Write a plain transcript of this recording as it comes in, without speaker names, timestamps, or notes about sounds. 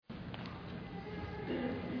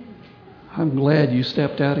I'm glad you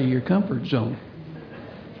stepped out of your comfort zone.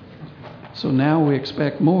 So now we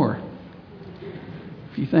expect more.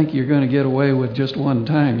 If you think you're going to get away with just one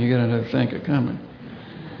time, you're going to think of coming.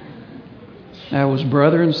 That was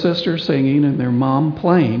brother and sister singing and their mom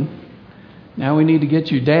playing. Now we need to get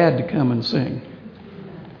your dad to come and sing.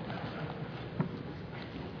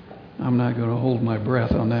 I'm not going to hold my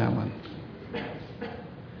breath on that one.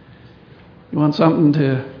 You want something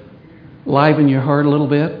to liven your heart a little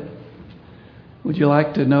bit? Would you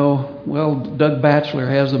like to know, well, Doug Batchelor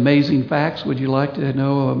has amazing facts. Would you like to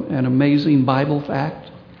know an amazing Bible fact?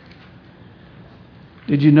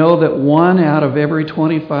 Did you know that 1 out of every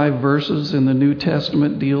 25 verses in the New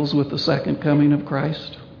Testament deals with the second coming of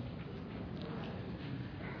Christ?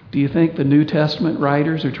 Do you think the New Testament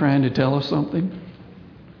writers are trying to tell us something?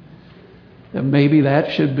 That maybe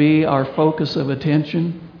that should be our focus of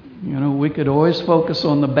attention? You know, we could always focus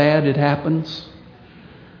on the bad that happens.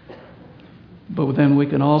 But then we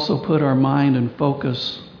can also put our mind and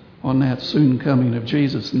focus on that soon coming of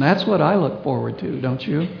Jesus. And that's what I look forward to, don't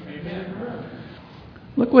you? Amen.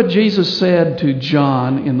 Look what Jesus said to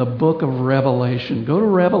John in the book of Revelation. Go to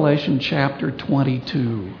Revelation chapter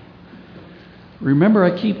 22. Remember,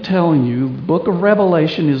 I keep telling you, the book of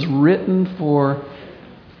Revelation is written for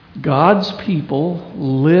God's people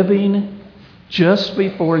living just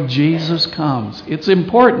before Jesus comes. It's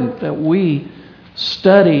important that we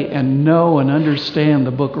study and know and understand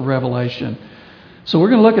the book of Revelation. So we're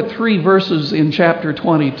going to look at 3 verses in chapter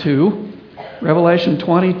 22. Revelation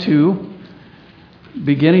 22,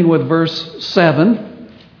 beginning with verse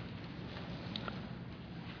 7.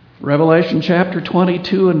 Revelation chapter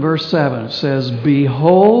 22 and verse 7. It says,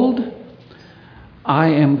 "Behold, I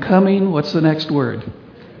am coming," what's the next word?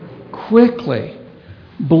 "Quickly.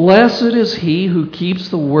 Blessed is he who keeps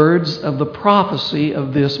the words of the prophecy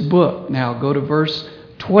of this book." Now go to verse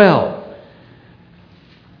 12.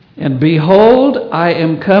 "And behold, I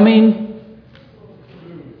am coming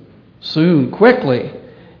soon, quickly,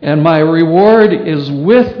 and my reward is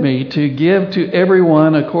with me to give to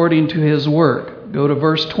everyone according to his work." Go to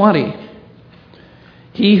verse 20.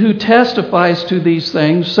 "He who testifies to these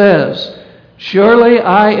things says, surely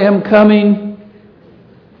I am coming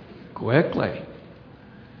quickly."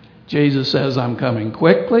 Jesus says, I'm coming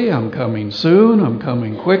quickly, I'm coming soon, I'm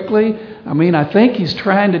coming quickly. I think he's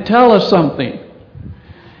trying to tell us something.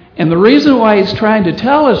 And the reason why he's trying to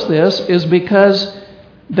tell us this is because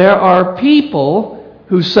there are people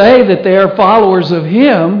who say that they are followers of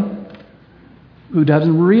him who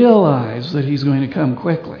doesn't realize that he's going to come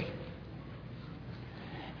quickly.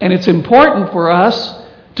 And it's important for us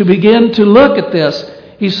to begin to look at this.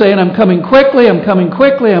 He's saying, I'm coming quickly, I'm coming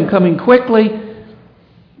quickly, I'm coming quickly.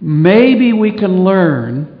 Maybe we can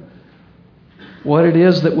learn what it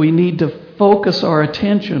is that we need to focus our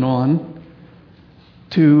attention on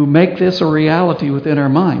to make this a reality within our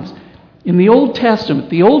minds. In the Old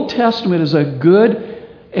Testament is a good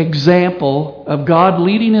example of God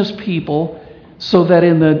leading his people so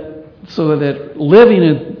that living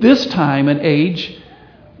in this time and age,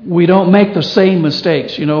 we don't make the same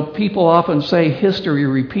mistakes. You know, people often say history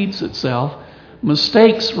repeats itself.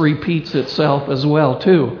 Mistakes repeats itself as well,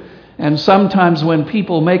 too. And sometimes when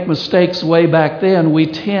people make mistakes way back then, we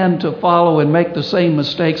tend to follow and make the same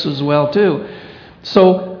mistakes as well, too.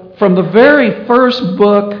 So from the very first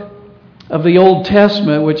book of the Old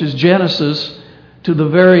Testament, which is Genesis, to the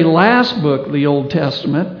very last book of the Old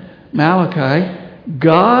Testament, Malachi,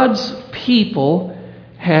 God's people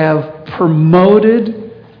have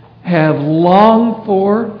promoted, have longed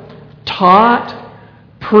for, taught,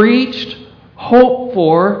 preached, hoped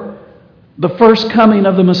for the first coming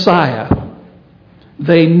of the Messiah.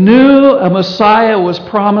 They knew a Messiah was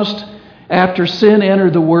promised after sin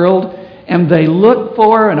entered the world, and they looked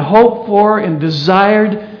for and hoped for and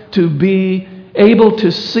desired to be able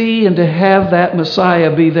to see and to have that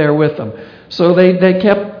Messiah be there with them. So they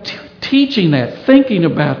kept teaching that, thinking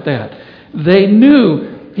about that. They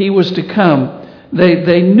knew he was to come.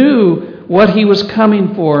 They knew what he was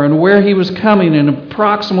coming for and where he was coming and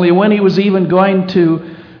approximately when he was even going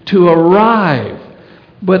to arrive.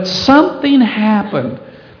 But something happened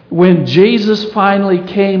when Jesus finally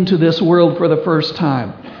came to this world for the first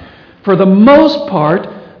time. For the most part,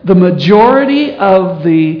 the majority of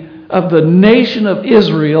the nation of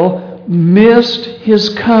Israel missed his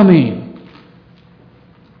coming.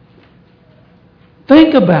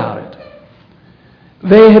 Think about it.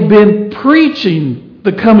 They had been preaching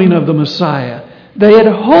the coming of the Messiah. They had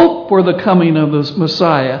hoped for the coming of the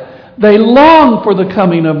Messiah. They longed for the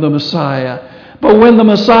coming of the Messiah. But when the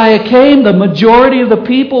Messiah came, the majority of the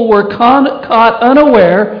people were caught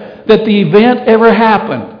unaware that the event ever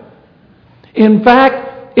happened. In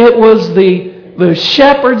fact, it was the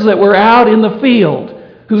shepherds that were out in the field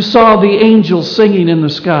who saw the angels singing in the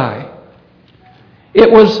sky. It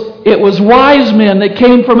was wise men that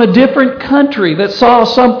came from a different country that saw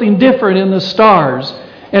something different in the stars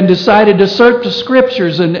and decided to search the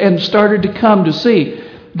Scriptures and started to come to see.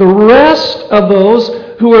 The rest of those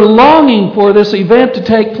who were longing for this event to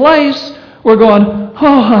take place were going,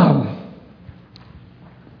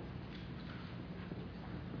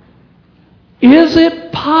 Is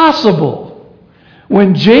it possible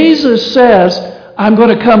when Jesus says, I'm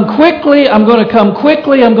going to come quickly, I'm going to come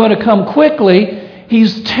quickly, I'm going to come quickly,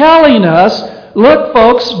 He's telling us, look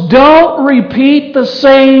folks, don't repeat the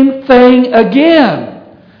same thing again.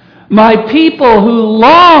 My people who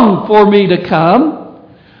long for me to come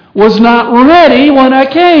was not ready when I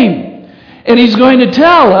came. And He's going to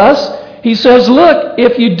tell us, He says, look,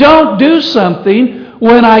 if you don't do something,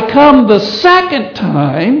 when I come the second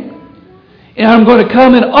time, and I'm going to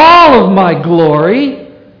come in all of my glory,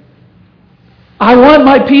 I want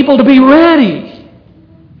my people to be ready.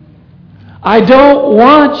 I don't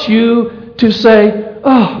want you to say,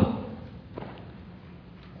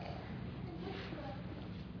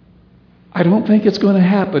 I don't think it's going to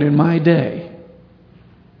happen in my day.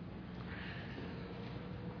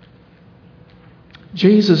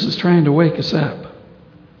 Jesus is trying to wake us up.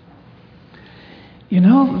 You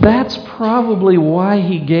know, that's probably why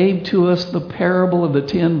He gave to us the parable of the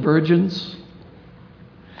 10 virgins.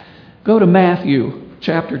 Go to Matthew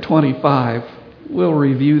chapter 25. We'll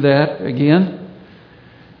review that again.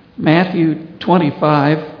 Matthew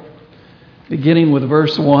 25, beginning with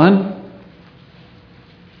verse 1.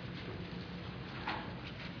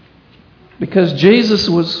 Because Jesus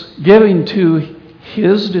was giving to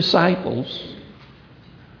His disciples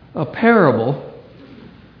a parable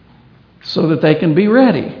so that they can be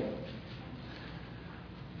ready.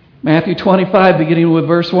 Matthew 25, beginning with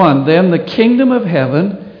verse 1. Then the kingdom of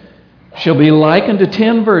heaven shall be likened to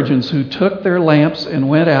 10 virgins who took their lamps and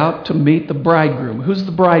went out to meet the bridegroom. Who's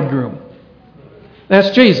the bridegroom? That's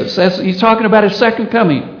Jesus. He's talking about His second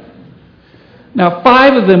coming. Now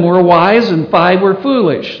 5 of them were wise and 5 were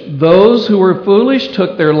foolish. Those who were foolish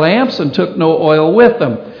took their lamps and took no oil with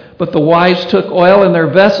them. But the wise took oil in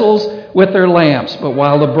their vessels with their lamps. But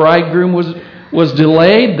while the bridegroom was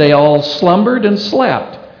delayed, they all slumbered and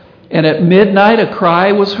slept. And at midnight a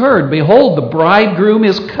cry was heard, Behold, the bridegroom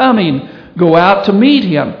is coming. Go out to meet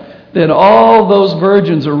him. Then all those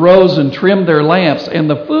virgins arose and trimmed their lamps. And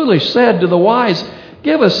the foolish said to the wise,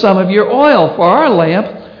 Give us some of your oil, for our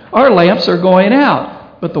lamps are going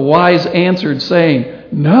out. But the wise answered, saying,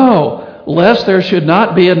 No, lest there should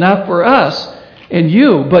not be enough for us and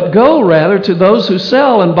you, but go rather to those who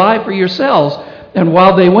sell and buy for yourselves. And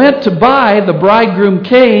while they went to buy, the bridegroom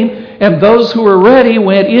came, and those who were ready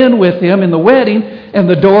went in with him in the wedding, and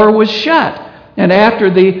the door was shut. And after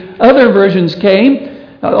the other virgins came,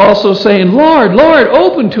 also saying, Lord, Lord,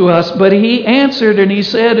 open to us. But he answered and he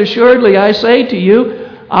said, Assuredly I say to you,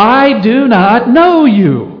 I do not know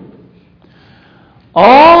you.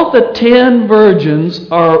 All the 10 virgins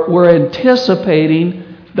were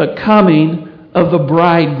anticipating the coming of the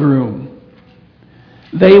bridegroom.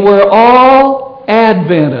 They were all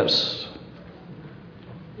Adventists.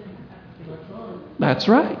 That's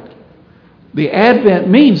right. The Advent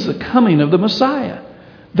means the coming of the Messiah.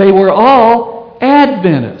 They were all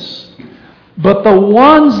Adventists. But the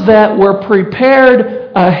ones that were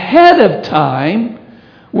prepared ahead of time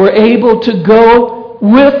were able to go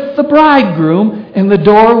with the bridegroom, and the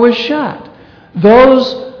door was shut.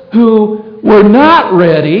 Those who were not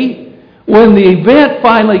ready, when the event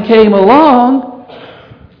finally came along,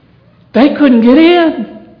 they couldn't get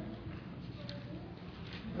in.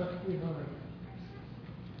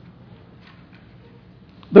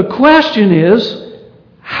 The question is,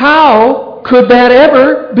 how could that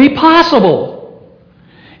ever be possible?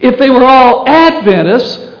 If they were all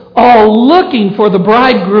Adventists, all looking for the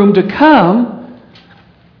bridegroom to come,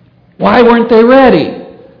 why weren't they ready?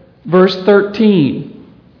 Verse 13.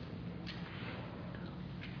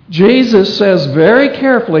 Jesus says very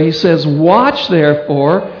carefully, He says, Watch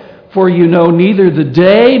therefore, for you know neither the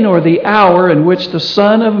day nor the hour in which the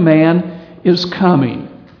Son of Man is coming.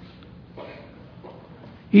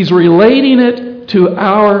 He's relating it to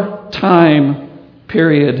our time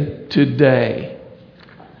period today.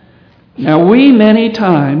 Now, we many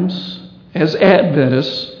times, as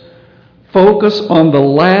Adventists, focus on the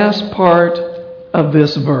last part of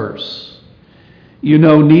this verse. You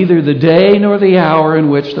know neither the day nor the hour in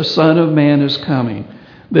which the Son of Man is coming.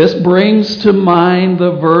 This brings to mind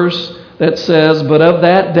the verse that says, But of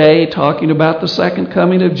that day, talking about the second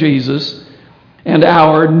coming of Jesus, and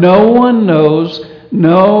hour no one knows,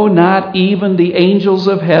 no, not even the angels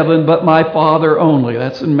of heaven, but my Father only.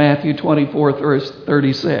 That's in Matthew 24, verse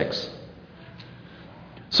 36.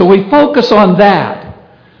 So we focus on that.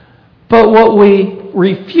 But what we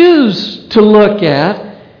refuse to look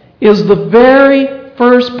at is the very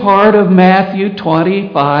first part of Matthew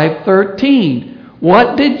 25:13.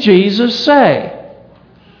 What did Jesus say?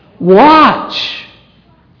 Watch.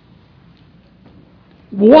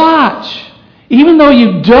 Watch. Even though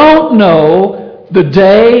you don't know the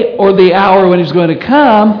day or the hour when He's going to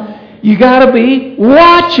come, you got to be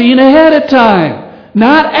watching ahead of time,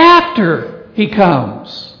 not after He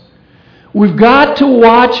comes. We've got to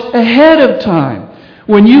watch ahead of time.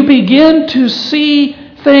 When you begin to see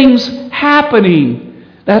things happening,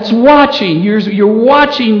 that's watching. You're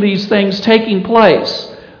watching these things taking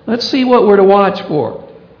place. Let's see what we're to watch for.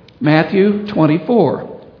 Matthew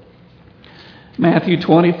 24. Matthew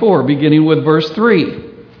 24, beginning with verse 3.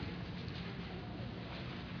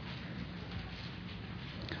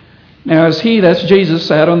 Now as he, that's Jesus,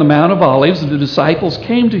 sat on the Mount of Olives, the disciples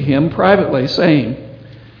came to Him privately, saying,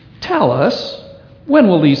 Tell us, when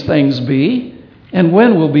will these things be? And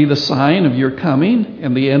when will be the sign of your coming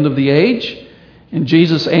and the end of the age? And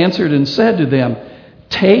Jesus answered and said to them,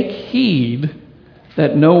 Take heed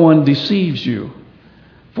that no one deceives you.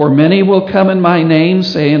 For many will come in my name,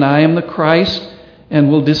 saying, I am the Christ, and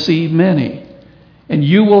will deceive many. And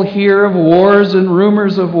you will hear of wars and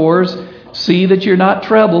rumors of wars. See that you're not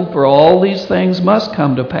troubled, for all these things must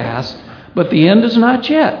come to pass. But the end is not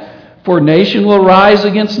yet. For nation will rise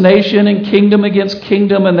against nation, and kingdom against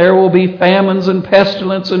kingdom, and there will be famines and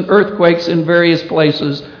pestilence and earthquakes in various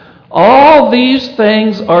places. All these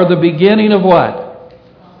things are the beginning of what?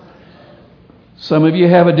 Some of you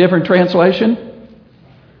have a different translation.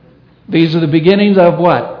 These are the beginnings of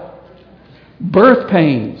what? Birth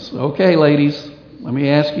pains. Okay, ladies, let me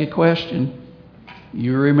ask you a question.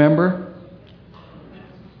 You remember?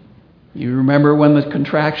 You remember when the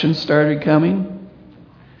contractions started coming?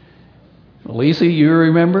 Lisa, you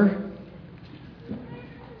remember?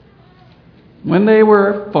 When they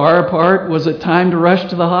were far apart, was it time to rush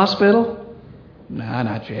to the hospital? No,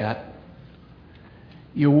 not yet.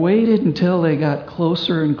 You waited until they got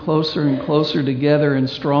closer and closer and closer together and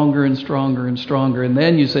stronger and stronger and stronger. And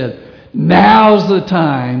then you said, now's the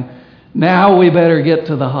time. Now we better get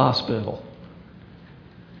to the hospital.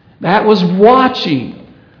 That was watching.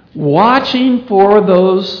 Watching for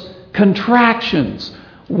those contractions.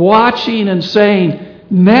 Watching and saying,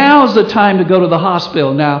 now's the time to go to the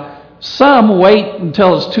hospital. Now, some wait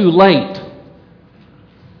until it's too late.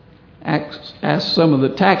 Ask some of the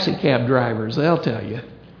taxi cab drivers, they'll tell you.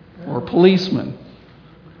 Or policemen.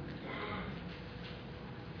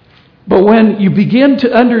 But when you begin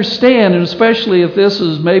to understand, and especially if this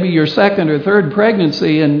is maybe your second or third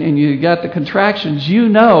pregnancy and you got the contractions, you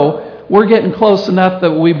know we're getting close enough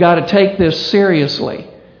that we've got to take this seriously.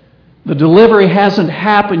 The delivery hasn't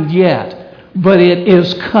happened yet, but it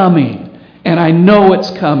is coming. And I know it's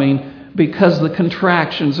coming because the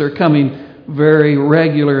contractions are coming very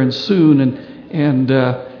regular and soon and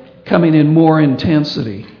coming in more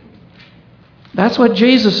intensity. That's what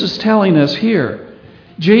Jesus is telling us here.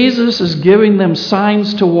 Jesus is giving them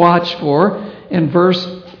signs to watch for, and verse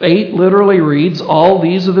 8 literally reads, all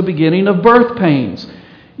these are the beginning of birth pains.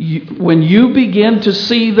 When you begin to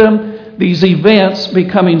see them, these events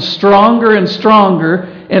becoming stronger and stronger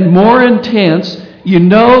and more intense, you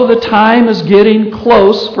know the time is getting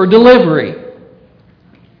close for delivery.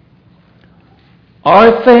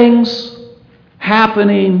 Are things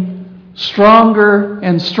happening stronger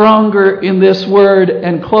and stronger in this word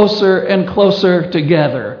and closer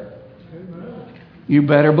together? You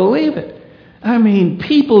better believe it. I mean,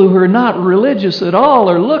 people who are not religious at all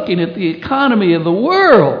are looking at the economy of the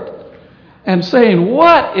world and saying,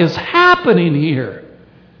 what is happening here?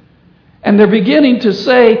 And they're beginning to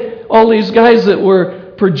say, all these guys that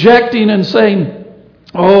were projecting and saying,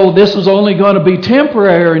 oh, this is only going to be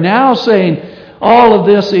temporary, now saying all of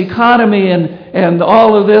this economy and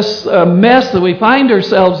all of this mess that we find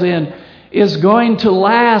ourselves in is going to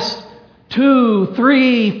last 2,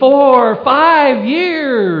 3, 4, 5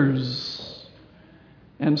 years.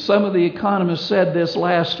 And some of the economists said this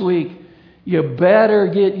last week, you better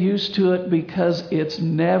get used to it because it's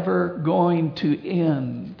never going to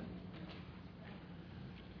end.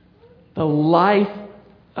 The life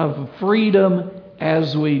of freedom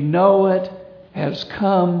as we know it has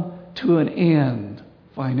come to an end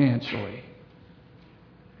financially.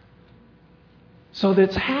 So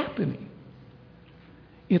that's happening.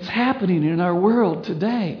 It's happening in our world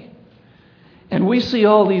today. And we see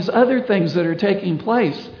all these other things that are taking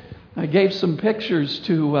place. I gave some pictures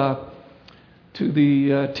to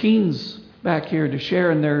the teens back here to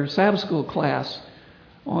share in their Sabbath school class.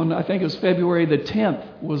 On, I think it was February the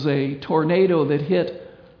 10th, was a tornado that hit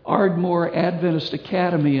Ardmore Adventist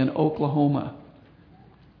Academy in Oklahoma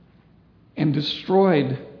and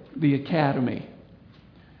destroyed the academy.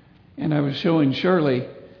 And I was showing Shirley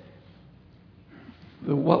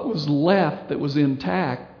what was left that was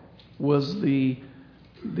intact was the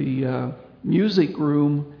music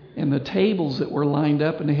room and the tables that were lined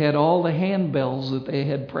up, and they had all the handbells that they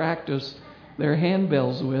had practiced their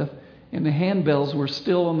handbells with, and the handbells were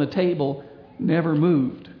still on the table, never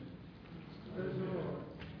moved.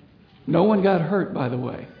 No one got hurt, by the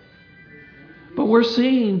way. But we're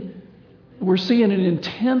seeing an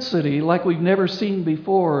intensity like we've never seen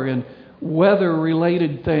before in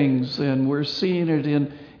weather-related things, and we're seeing it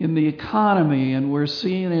in the economy, and we're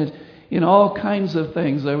seeing it in all kinds of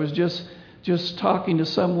things. I was just talking to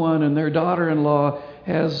someone, and their daughter-in-law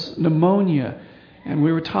has pneumonia, and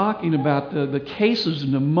we were talking about the cases of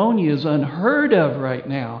pneumonia is unheard of right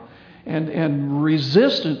now, and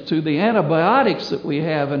resistant to the antibiotics that we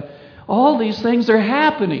have, and all these things are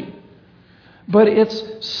happening. But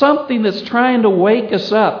it's something that's trying to wake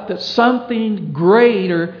us up, that something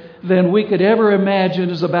greater than we could ever imagine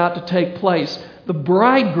is about to take place. The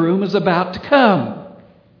bridegroom is about to come.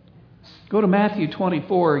 Go to Matthew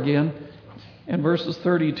 24 again, and verses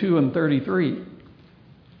 32 and 33.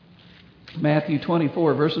 Matthew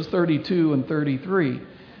 24, verses 32 and 33.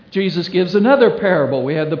 Jesus gives another parable.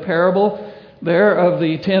 We had the parable there of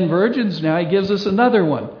the 10 virgins. Now he gives us another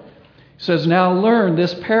one. He says, "Now learn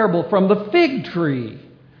this parable from the fig tree.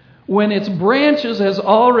 When its branches has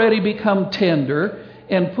already become tender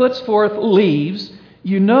and puts forth leaves,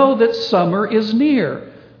 you know that summer is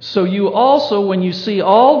near. So you also, when you see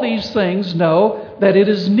all these things, know that it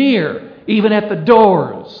is near, even at the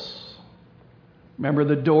doors." Remember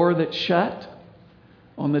the door that shut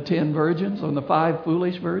on the 10 virgins, on the 5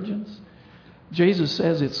 foolish virgins? Jesus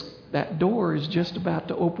says that door is just about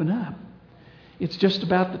to open up. It's just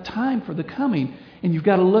about the time for the coming. And you've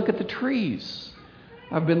got to look at the trees.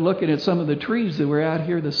 I've been looking at some of the trees that were out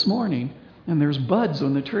here this morning, and there's buds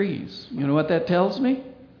on the trees. You know what that tells me?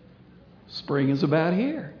 Spring is about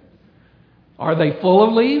here. Are they full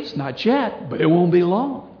of leaves? Not yet, but it won't be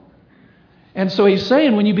long. And so he's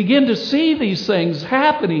saying, when you begin to see these things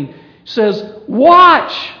happening, he says,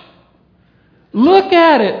 watch. Look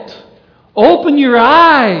at it. Open your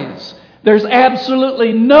eyes. There's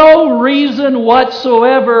absolutely no reason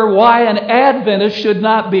whatsoever why an Adventist should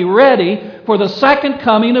not be ready for the second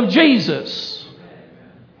coming of Jesus.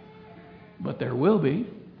 But there will be.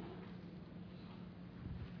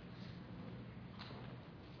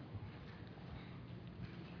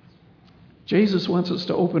 Jesus wants us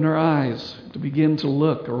to open our eyes, to begin to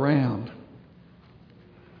look around.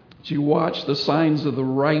 As you watch the signs of the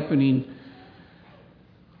ripening,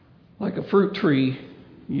 like a fruit tree,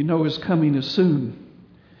 you know His coming is soon.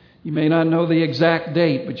 You may not know the exact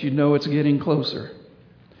date, but you know it's getting closer.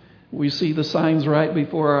 We see the signs right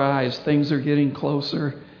before our eyes. Things are getting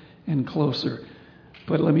closer and closer.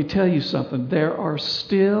 But let me tell you something. There are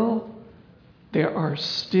still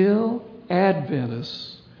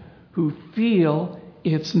Adventists who feel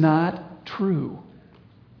it's not true.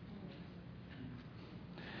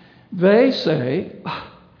 They say,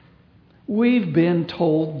 we've been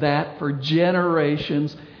told that for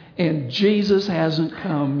generations, and Jesus hasn't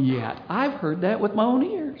come yet. I've heard that with my own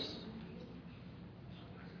ears.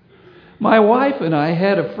 My wife and I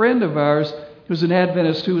had a friend of ours who's an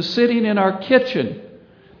Adventist who was sitting in our kitchen,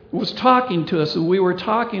 was talking to us, and we were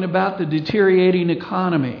talking about the deteriorating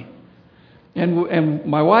economy. And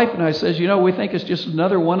my wife and I says, we think it's just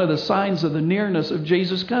another one of the signs of the nearness of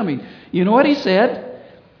Jesus coming. You know what he said?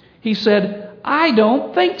 He said, I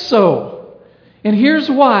don't think so. And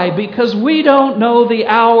here's why. Because we don't know the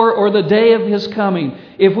hour or the day of His coming.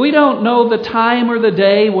 If we don't know the time or the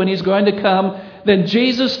day when He's going to come, then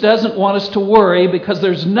Jesus doesn't want us to worry because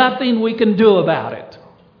there's nothing we can do about it.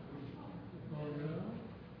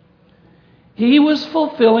 He was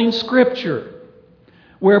fulfilling Scripture,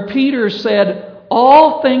 where Peter said,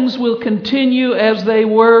 all things will continue as they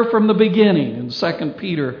were from the beginning, in 2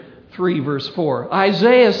 Peter 3, verse 4.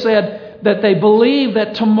 Isaiah said that they believe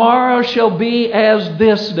that tomorrow shall be as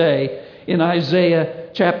this day, in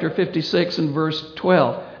Isaiah chapter 56 and verse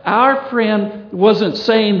 12. Our friend wasn't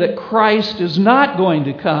saying that Christ is not going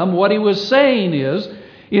to come. What he was saying is,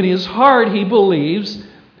 in his heart he believes,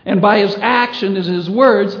 and by his action is his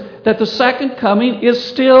words, that the second coming is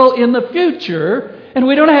still in the future, and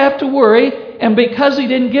we don't have to worry, And because He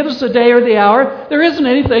didn't give us the day or the hour, there isn't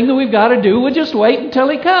anything that we've got to do. We'll just wait until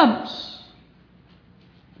He comes.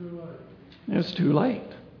 It's too late.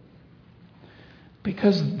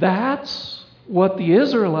 Because that's what the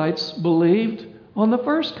Israelites believed on the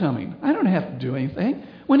first coming. I don't have to do anything.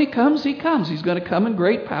 When He comes, He comes. He's going to come in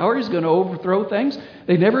great power. He's going to overthrow things.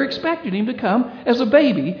 They never expected Him to come as a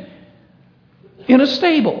baby in a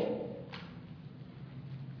stable.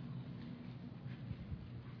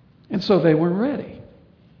 And so they weren't ready.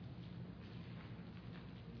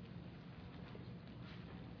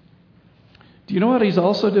 Do you know what He's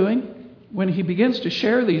also doing? When He begins to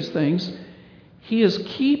share these things, He is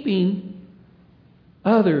keeping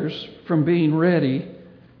others from being ready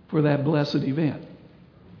for that blessed event.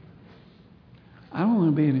 I don't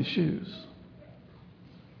want to be in His shoes.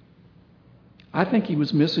 I think He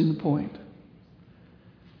was missing the point.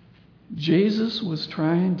 Jesus was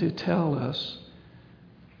trying to tell us,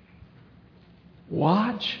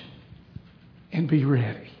 watch and be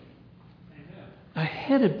ready.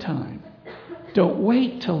 Ahead of time. Don't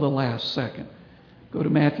wait till the last second. Go to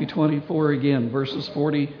Matthew 24 again, verses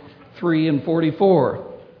 43 and 44.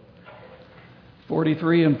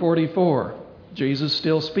 43 and 44. Jesus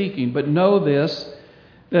still speaking. But know this,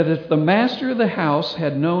 that if the master of the house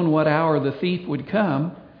had known what hour the thief would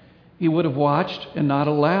come, he would have watched and not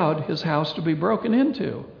allowed his house to be broken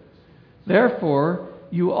into. Therefore,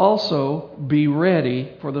 you also be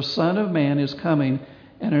ready, for the Son of Man is coming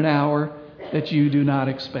in an hour that you do not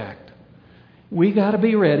expect. We got to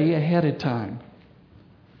be ready ahead of time.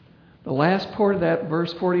 The last part of that,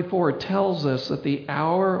 verse 44, tells us that the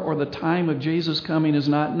hour or the time of Jesus' coming is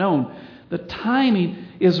not known. The timing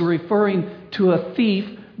is referring to a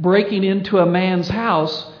thief breaking into a man's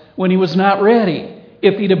house when he was not ready.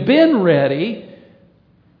 If he'd have been ready,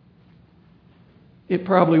 it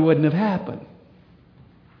probably wouldn't have happened.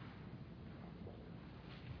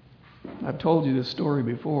 I've told you this story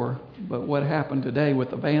before, but what happened today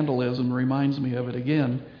with the vandalism reminds me of it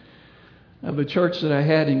again. Of the church that I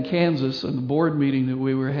had in Kansas and the board meeting that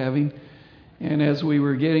we were having. And as we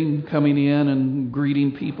were coming in and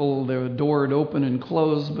greeting people, the door had opened and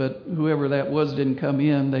closed, but whoever that was didn't come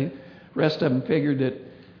in. The rest of them figured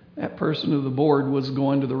that person of the board was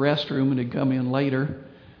going to the restroom and had come in later.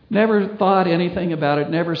 Never thought anything about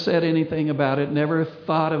it, never said anything about it, never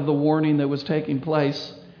thought of the warning that was taking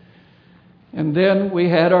place. And then we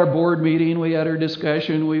had our board meeting, we had our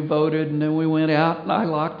discussion, we voted, and then we went out and I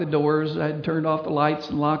locked the doors. I turned off the lights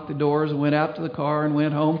and locked the doors and went out to the car and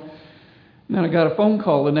went home. And then I got a phone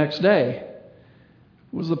call the next day. It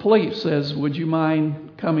was the police. Says, would you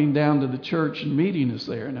mind coming down to the church and meeting us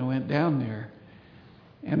there? And I went down there.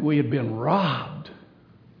 And we had been robbed.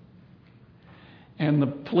 And the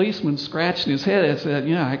policeman scratched his head and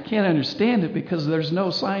said, I can't understand it because there's no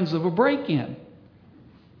signs of a break-in.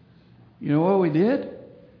 You know what we did?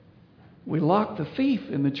 We locked the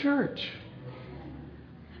thief in the church.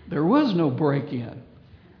 There was no break-in.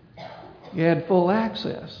 He had full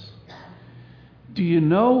access. Do you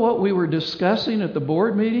know what we were discussing at the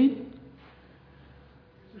board meeting?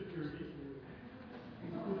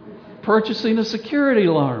 Purchasing a security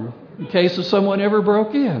alarm in case if someone ever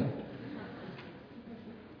broke in.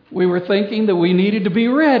 We were thinking that we needed to be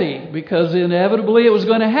ready because inevitably it was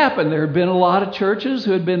going to happen. There had been a lot of churches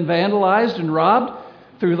who had been vandalized and robbed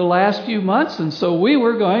through the last few months, and so we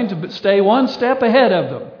were going to stay one step ahead of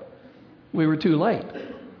them. We were too late.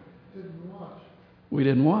 We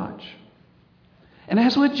didn't watch. And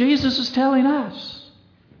that's what Jesus is telling us.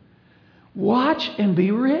 Watch and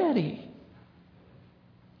be ready.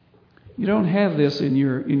 You don't have this in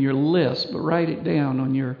your list, but write it down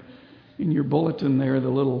on in your bulletin there, the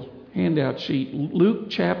little handout sheet. Luke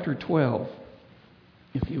chapter 12,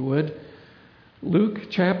 if you would. Luke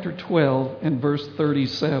chapter 12 and verse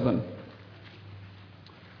 37.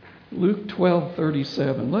 Luke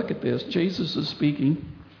 12:37. Look at this. Jesus is speaking.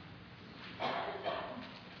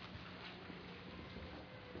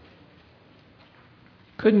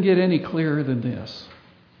 Couldn't get any clearer than this.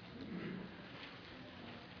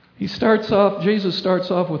 Jesus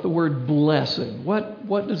starts off with the word blessed.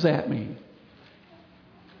 What does that mean?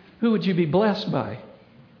 Who would you be blessed by?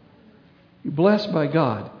 You're blessed by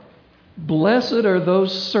God. Blessed are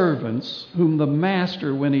those servants whom the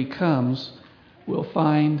master, when he comes, will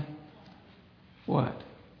find what?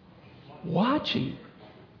 Watching.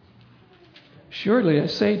 Surely I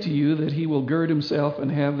say to you that he will gird himself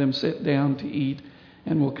and have them sit down to eat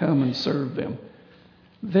and will come and serve them.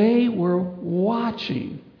 They were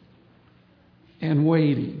watching and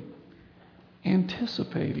waiting,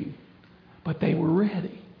 anticipating, but they were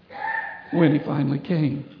ready when he finally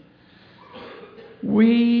came.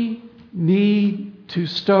 We need to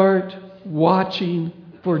start watching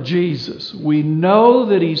for Jesus. We know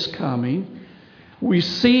that He's coming. We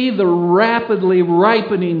see the rapidly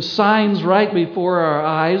ripening signs right before our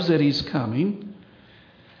eyes that He's coming.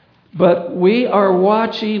 But we are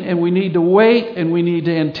watching, and we need to wait, and we need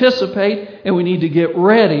to anticipate, and we need to get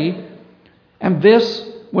ready. And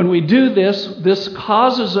when we do this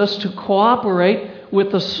causes us to cooperate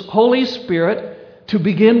with the Holy Spirit to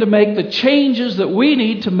begin to make the changes that we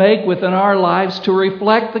need to make within our lives to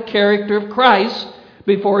reflect the character of Christ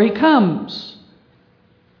before He comes.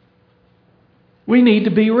 We need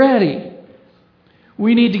to be ready.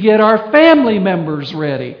 We need to get our family members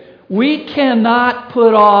ready. We cannot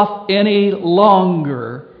put off any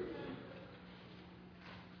longer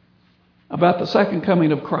about the second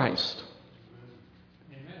coming of Christ.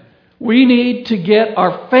 Amen. We need to get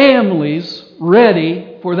our families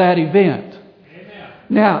ready for that event. Amen.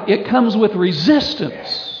 Now, it comes with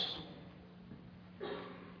resistance.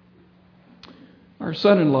 Our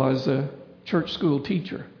son-in-law is a church school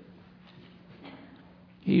teacher.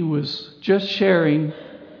 He was just sharing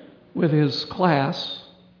with his class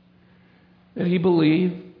that he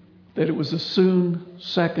believed that it was the soon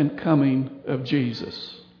second coming of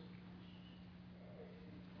Jesus.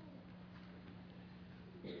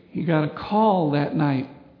 He got a call that night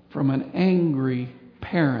from an angry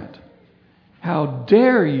parent. How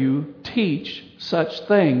dare you teach such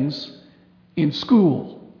things in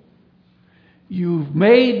school? You've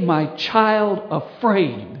made my child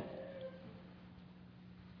afraid.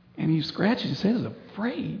 And he scratches his head,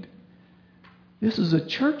 afraid. This is a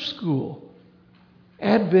church school.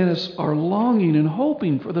 Adventists are longing and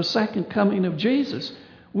hoping for the second coming of Jesus.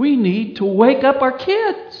 We need to wake up our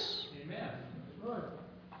kids. Amen.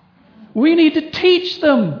 We need to teach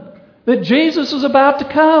them that Jesus is about to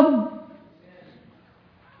come.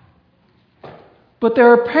 But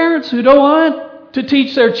there are parents who don't want to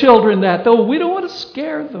teach their children that, though we don't want to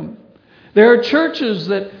scare them. There are churches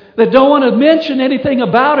that don't want to mention anything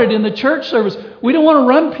about it in the church service. We don't want to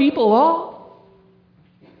run people off.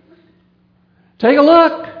 Take a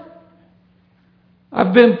look.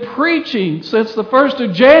 I've been preaching since the 1st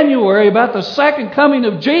of January about the second coming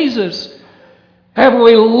of Jesus. Have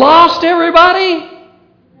we lost everybody?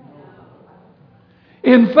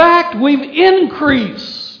 In fact, we've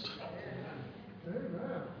increased.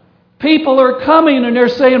 People are coming and they're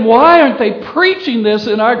saying, why aren't they preaching this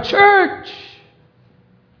in our church?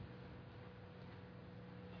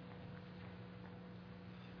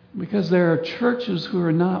 Because there are churches who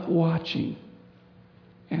are not watching.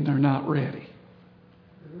 And they're not ready.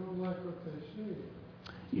 They don't like what they see.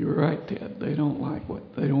 You're right, Ted. They don't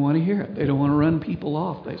want to hear it. They don't want to run people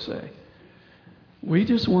off, they say. We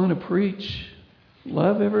just want to preach,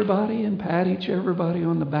 love everybody and pat everybody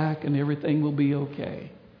on the back and everything will be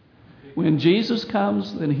okay. When Jesus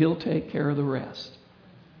comes, then He'll take care of the rest.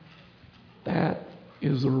 That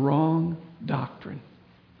is the wrong doctrine.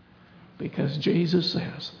 Because Jesus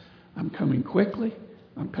says, I'm coming quickly.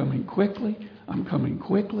 I'm coming quickly. I'm coming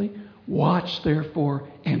quickly. Watch, therefore,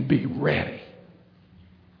 and be ready.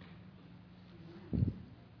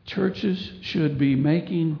 Churches should be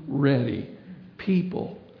making ready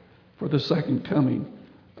people for the second coming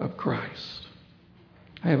of Christ.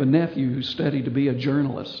 I have a nephew who studied to be a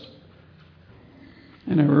journalist.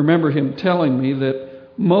 And I remember him telling me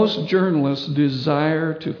that most journalists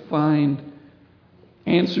desire to find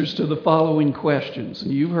answers to the following questions.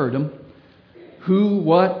 And you've heard them. Who,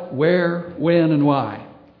 what, where, when, and why.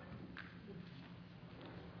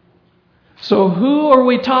 So who are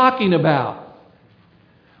we talking about?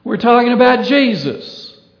 We're talking about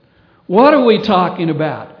Jesus. What are we talking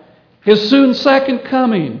about? His soon second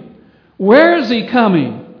coming. Where is He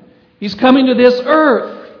coming? He's coming to this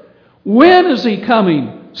earth. When is He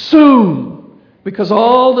coming? Soon. Because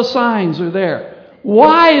all the signs are there.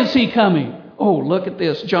 Why is He coming? Oh, look at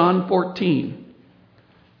this. John 14.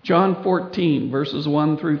 John 14, verses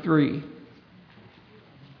 1 through 3.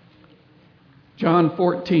 John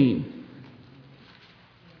 14.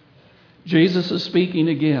 Jesus is speaking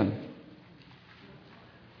again.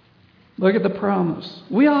 Look at the promise.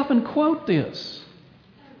 We often quote this.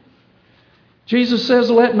 Jesus says,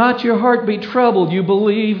 let not your heart be troubled. You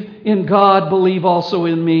believe in God, believe also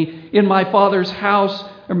in me. In my Father's house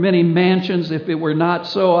are many mansions. If it were not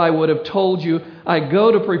so, I would have told you. I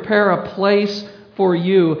go to prepare a place for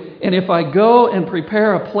you. And if I go and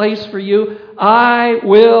prepare a place for you, I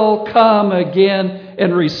will come again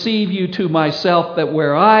and receive you to myself, that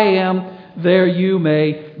where I am, there you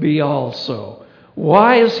may be also.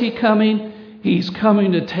 Why is He coming? He's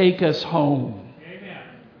coming to take us home. Amen.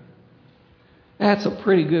 That's a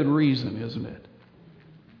pretty good reason, isn't it?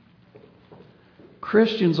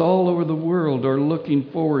 Christians all over the world are looking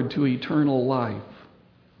forward to eternal life.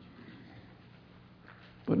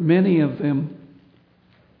 But many of them,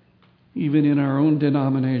 even in our own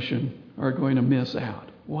denomination, are going to miss out.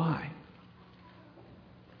 Why?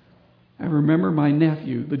 I remember my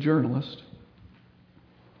nephew, the journalist,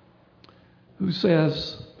 who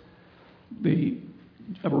says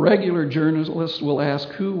a regular journalist will ask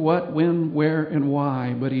who, what, when, where, and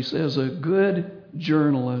why. But he says a good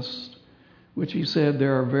journalist, which he said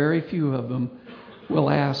there are very few of them, will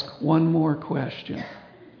ask one more question.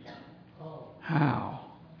 How?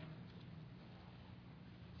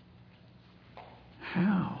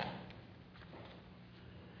 How?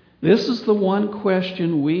 This is the one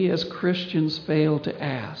question we as Christians fail to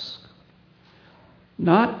ask.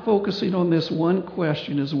 Not focusing on this one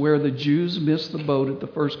question is where the Jews missed the boat at the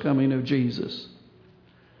first coming of Jesus.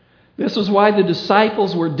 This is why the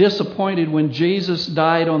disciples were disappointed when Jesus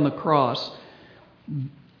died on the cross.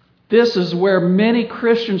 This is where many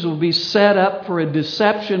Christians will be set up for a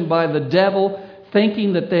deception by the devil,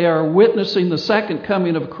 thinking that they are witnessing the second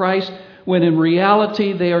coming of Christ, when in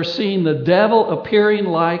reality they are seeing the devil appearing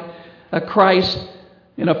like a Christ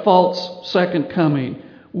in a false second coming.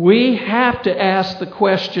 We have to ask the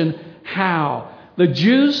question, how? The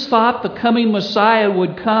Jews thought the coming Messiah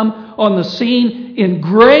would come on the scene in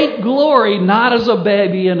great glory, not as a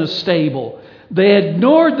baby in a stable. They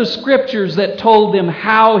ignored the scriptures that told them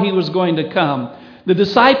how he was going to come. The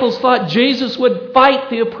disciples thought Jesus would fight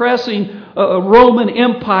the oppressing Roman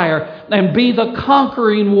Empire and be the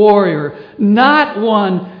conquering warrior, not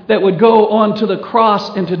one that would go on to the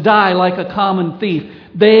cross and to die like a common thief.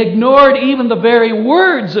 They ignored even the very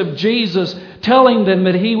words of Jesus telling them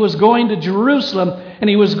that he was going to Jerusalem and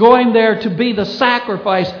he was going there to be the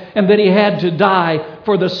sacrifice and that he had to die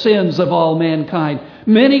for the sins of all mankind.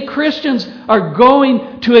 Many Christians are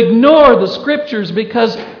going to ignore the scriptures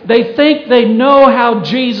because they think they know how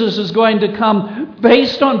Jesus is going to come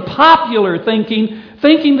based on popular thinking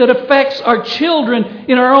that affects our children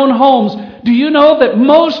in our own homes. Do you know that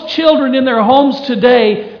most children in their homes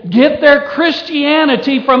today get their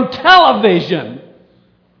Christianity from television?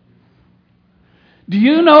 Do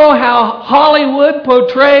you know how Hollywood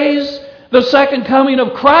portrays the second coming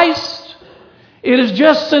of Christ? It is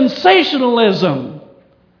just sensationalism.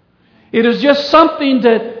 It is just something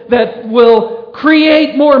that will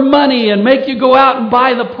create more money and make you go out and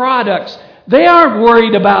buy the products. They aren't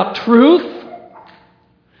worried about truth.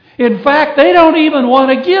 In fact, they don't even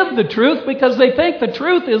want to give the truth because they think the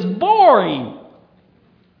truth is boring.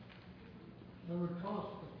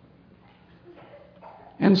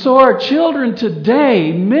 And so our children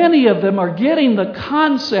today, many of them are getting the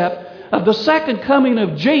concept of the second coming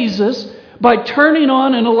of Jesus by turning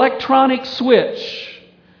on an electronic switch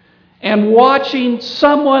and watching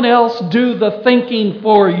someone else do the thinking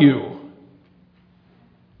for you.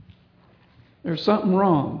 There's something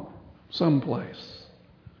wrong someplace.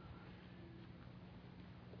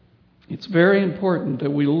 It's very important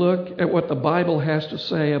that we look at what the Bible has to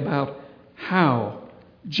say about how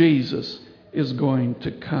Jesus is going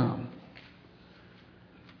to come.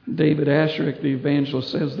 David Asscherick, the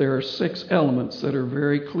evangelist, says there are 6 elements that are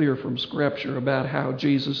very clear from Scripture about how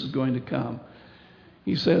Jesus is going to come.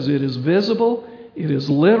 He says it is visible, it is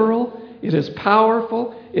literal, it is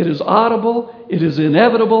powerful, it is audible, it is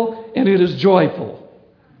inevitable, and it is joyful.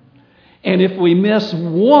 And if we miss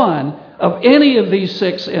one of any of these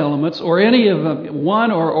 6 elements, or any of them,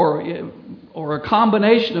 one or a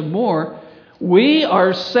combination of more, we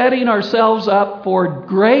are setting ourselves up for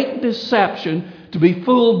great deception to be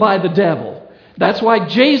fooled by the devil. That's why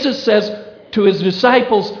Jesus says to his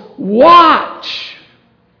disciples, watch.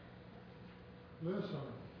 Listen.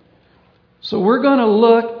 So we're going to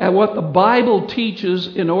look at what the Bible teaches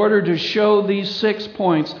in order to show these 6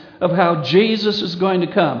 points of how Jesus is going to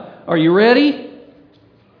come. Are you ready?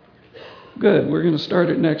 Good. We're going to start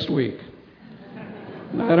it next week.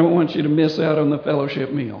 I don't want you to miss out on the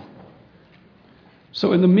fellowship meal.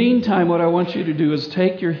 So in the meantime, what I want you to do is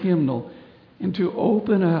take your hymnal and to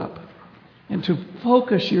open up and to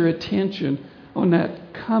focus your attention on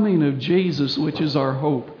that coming of Jesus, which is our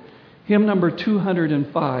hope. Hymn number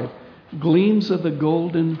 205, Gleams of the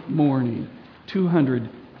Golden Morning,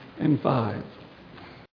 205.